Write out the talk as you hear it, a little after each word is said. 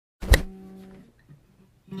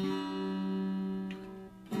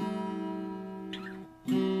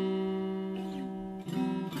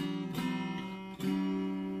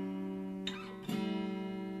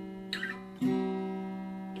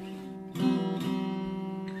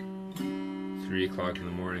3 o'clock in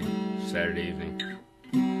the morning, Saturday evening,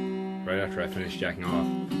 right after I finished jacking off,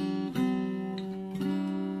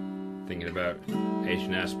 thinking about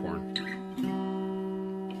H&S porn.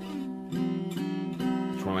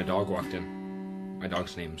 That's when my dog walked in. My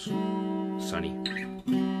dog's name's Sunny.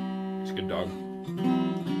 He's a good dog.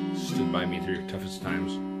 Stood by me through the toughest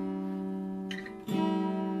times.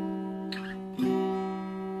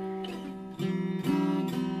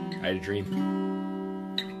 I had a dream.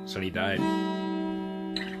 Sunny died.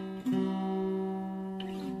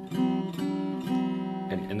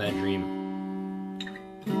 And in that dream,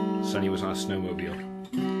 Sunny was on a snowmobile,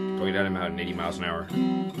 going down a mountain 80 miles an hour,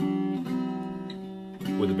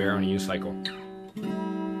 with a bear on a unicycle,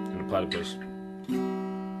 and a platypus.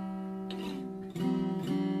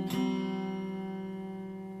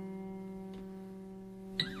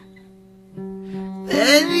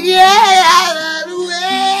 Let me get out of the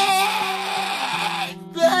way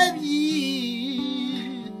from you.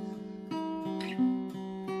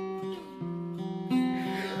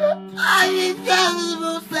 I can tell the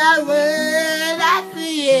most when I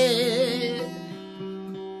see it.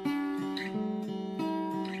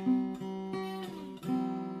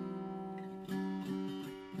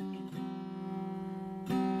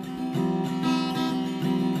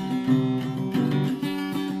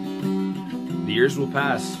 The years will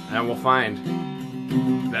pass, and I will find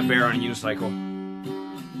that bear on a unicycle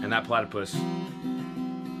and that platypus.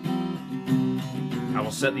 I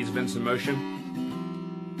will set these events in motion.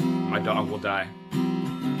 My dog will die.